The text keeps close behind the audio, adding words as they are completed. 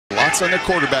That's on the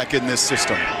quarterback in this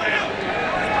system.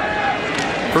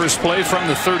 First play from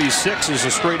the 36 is a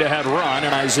straight-ahead run,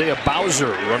 and Isaiah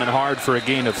Bowser running hard for a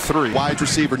gain of 3. Wide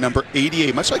receiver number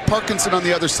 88, much like Parkinson on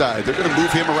the other side. They're going to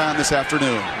move him around this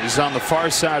afternoon. He's on the far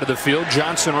side of the field.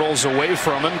 Johnson rolls away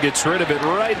from him, gets rid of it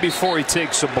right before he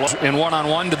takes a blow. In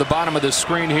one-on-one to the bottom of the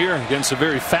screen here against a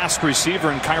very fast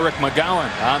receiver in Kyrick McGowan.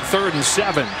 On 3rd and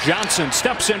 7, Johnson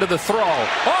steps into the throw.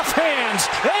 Off hands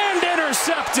and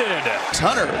intercepted.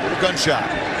 Hunter with a gunshot.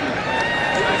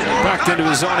 Backed into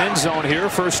his own end zone here.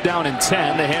 First down and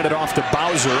 10. They hand it off to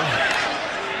Bowser,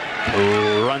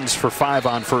 who runs for 5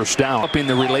 on first down. Upping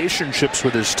the relationships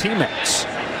with his teammates.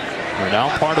 We're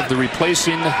now part of the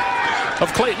replacing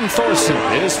of Clayton Thorson.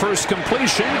 His first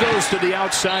completion goes to the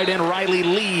outside, and Riley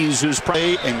Lees, who's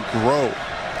play and grow.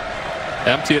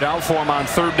 Empty it out for him on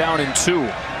 3rd down and 2.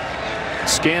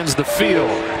 Scans the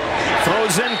field.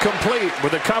 Throws incomplete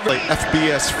with a cover.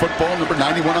 FBS football, number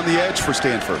 91 on the edge for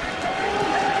Stanford.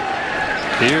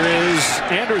 Here is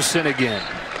Anderson again.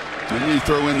 And you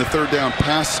throw in the 3rd down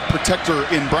pass protector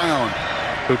in Brown,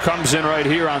 who comes in right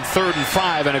here on 3rd and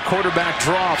 5, and a quarterback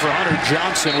draw for Hunter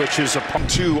Johnson, which is a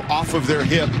 2 off of their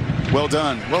hip. Well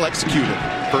done, well executed.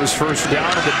 First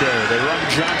down of the day. They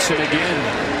run Johnson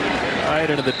again right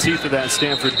into the teeth of that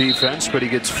Stanford defense, but he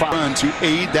gets 5. Run to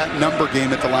aid that number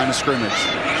game at the line of scrimmage.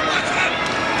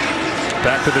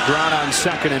 Back to the ground on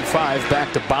 2nd and 5.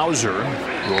 Back to Bowser,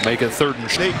 who will make a 3rd and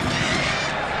shake.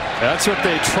 That's what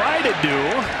they try to do.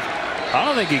 I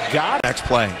don't think he got it. Next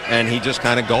play, and he just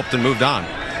kind of gulped and moved on.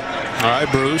 All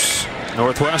right, Bruce.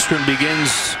 Northwestern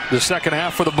begins the second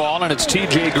half for the ball, and it's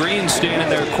T.J. Green standing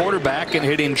there quarterback and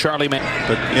hitting Charlie Mann.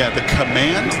 But yeah, the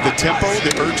command, the tempo,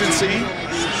 the urgency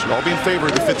should all be in favor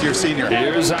of the 5th-year senior.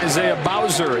 Here's Isaiah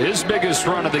Bowser, his biggest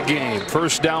run of the game.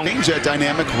 First down. Change that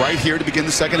dynamic right here to begin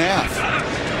the second half.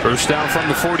 First down from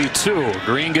the 42.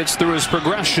 Green gets through his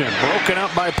progression. Broken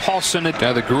up by Paulson. A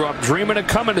guy that grew up dreaming of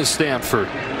coming to Stanford.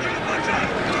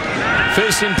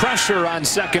 Facing pressure on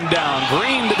 2nd down.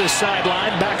 Green to the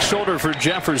sideline. Back shoulder for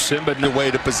Jefferson, but no way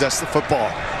to possess the football.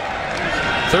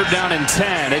 3rd down and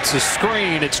 10. It's a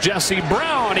screen. It's Jesse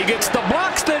Brown. He gets the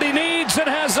blocks that he needs and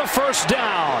has a first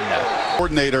down.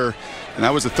 Coordinator. And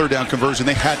that was a 3rd down conversion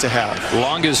they had to have.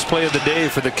 Longest play of the day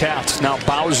for the Cats. Now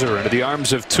Bowser into the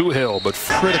arms of Toohill, but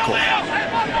critical.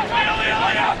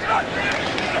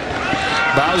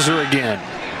 Bowser again.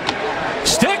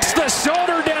 Sticks the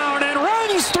shoulder down and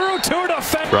runs through 2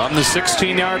 defenders. From the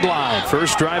 16-yard line.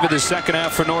 First drive of the second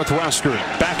half for Northwestern.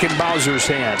 Back in Bowser's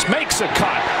hands. Makes a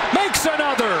cut. Makes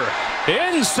another.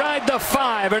 Inside the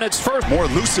 5, and it's first. More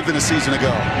elusive than a season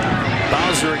ago.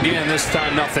 Bowser again, this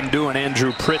time nothing doing.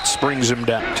 Andrew Pritz brings him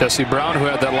down. Jesse Brown, who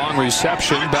had that long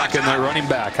reception, back in there running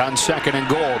back on 2nd and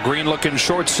goal. Green looking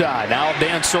short side. Now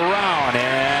dance around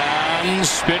and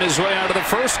spin his way out of the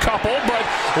first couple, but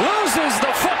loses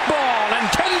the football. And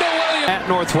Kendall Williams at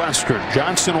Northwestern.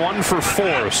 Johnson 1 for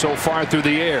 4 so far through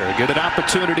the air. Get an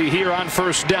opportunity here on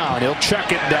 1st down. He'll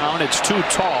check it down. It's too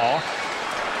tall.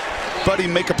 Buddy,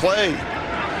 make a play.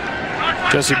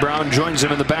 Jesse Brown joins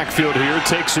him in the backfield here.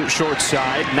 Takes it short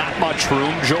side. Not much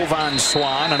room. Jovan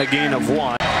Swan on a gain of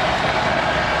 1.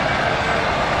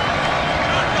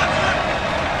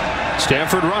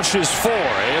 Stanford rushes 4.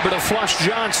 Able to flush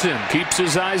Johnson. Keeps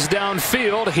his eyes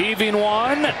downfield. Heaving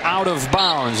one. Out of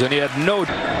bounds. And he had no...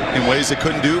 in ways they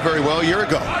couldn't do very well a year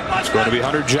ago. It's going to be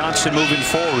Hunter Johnson moving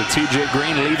forward. T.J.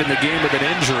 Green leaving the game with an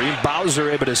injury. Bowser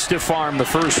able to stiff arm the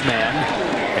first man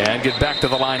and get back to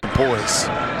the line. Poise.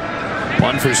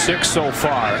 1 for 6 so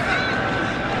far.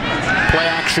 Play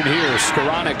action here.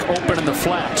 Skoranek open in the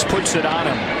flats. Puts it on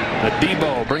him.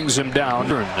 Debo brings him down.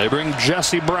 They bring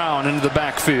Jesse Brown into the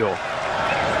backfield.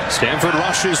 Stanford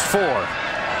rushes 4.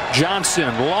 Johnson,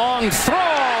 long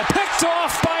throw. Picked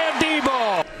off by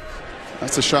Debo.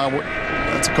 That's a shot.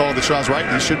 That's a call that Shaw's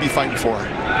right. He should be fighting for.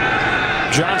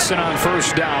 Johnson on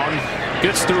 1st down.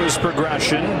 Gets through his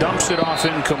progression. Dumps it off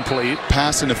incomplete.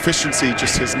 Pass and efficiency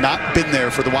just has not been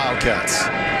there for the Wildcats.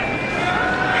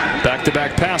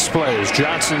 Back-to-back pass plays.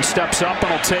 Johnson steps up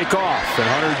and will take off. And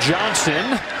Hunter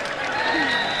Johnson.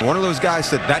 One of those guys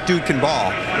that dude can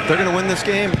ball. If they're going to win this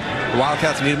game, the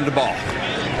Wildcats need him to ball.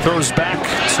 Throws back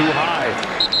too high.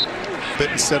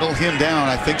 But settle him down.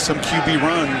 I think some QB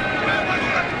run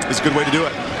is a good way to do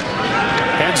it.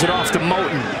 Hands it off to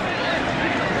Moten.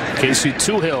 Casey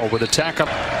Toohill with a tackle.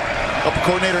 Help the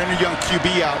coordinator and your young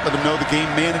QB out. Let him know the game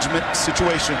management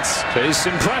situations.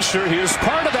 Facing pressure. He was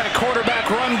part of that quarterback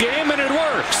run game, and it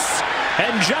works.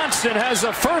 And Johnson has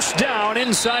a first down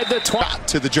inside the 20.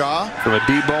 To the jaw. From a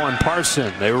Debo and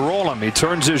Parson. They roll him. He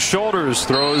turns his shoulders,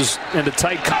 throws into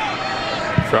tight.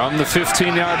 From the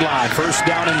 15-yard line, first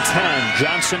down and 10.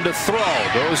 Johnson to throw.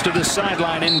 Goes to the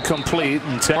sideline, incomplete.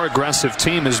 And the more aggressive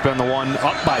team has been the one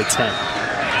up by 10.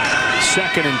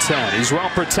 Second and 10. He's well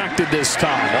protected this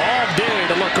time. All day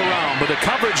to look around, but the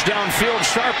coverage downfield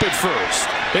sharp at first.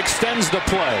 Extends the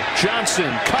play.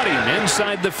 Johnson cutting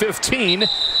inside the 15.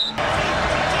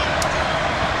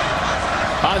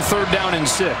 On third down and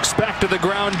 6. Back to the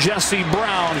ground, Jesse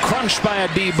Brown. Crunched by a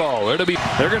Debo.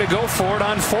 They're going to go for it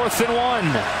on 4th and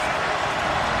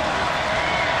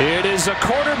 1. It is a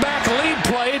quarterback lead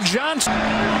play. Johnson.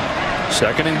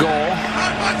 Second and goal.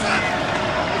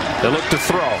 They look to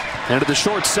throw. Into the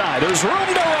short side. There's room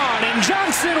to run, and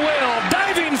Johnson will.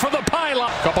 Diving for the pylon.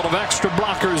 Couple of extra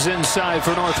blockers inside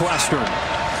for Northwestern.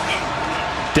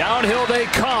 Downhill they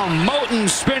come. Moten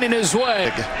spinning his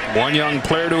way. One young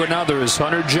player to another is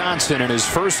Hunter Johnson in his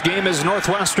first game as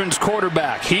Northwestern's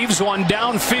quarterback. Heaves one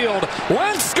downfield.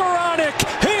 Wentz Skoranek.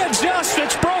 He adjusts.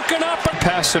 It's broken up.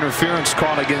 Pass interference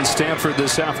called against Stanford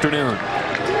this afternoon.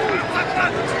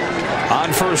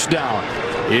 On first down.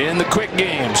 In the quick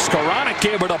game, Skoranek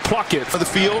able to pluck it. For the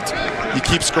field, you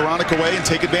keep Skoranek away and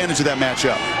take advantage of that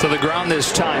matchup. To the ground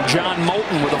this time, John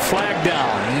Moten with a flag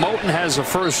down. Moten has a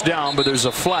first down, but there's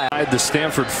a flag. The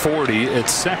Stanford 40.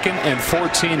 It's 2nd and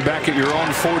 14 back at your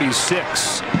own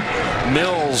 46.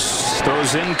 Mills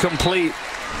throws incomplete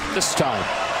this time.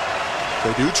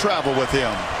 They do travel with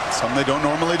him. Something they don't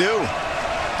normally do.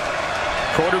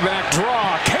 Quarterback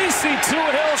draw. Casey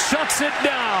Toohill shuts it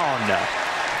down.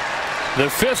 The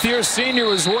 5th-year senior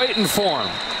was waiting for him.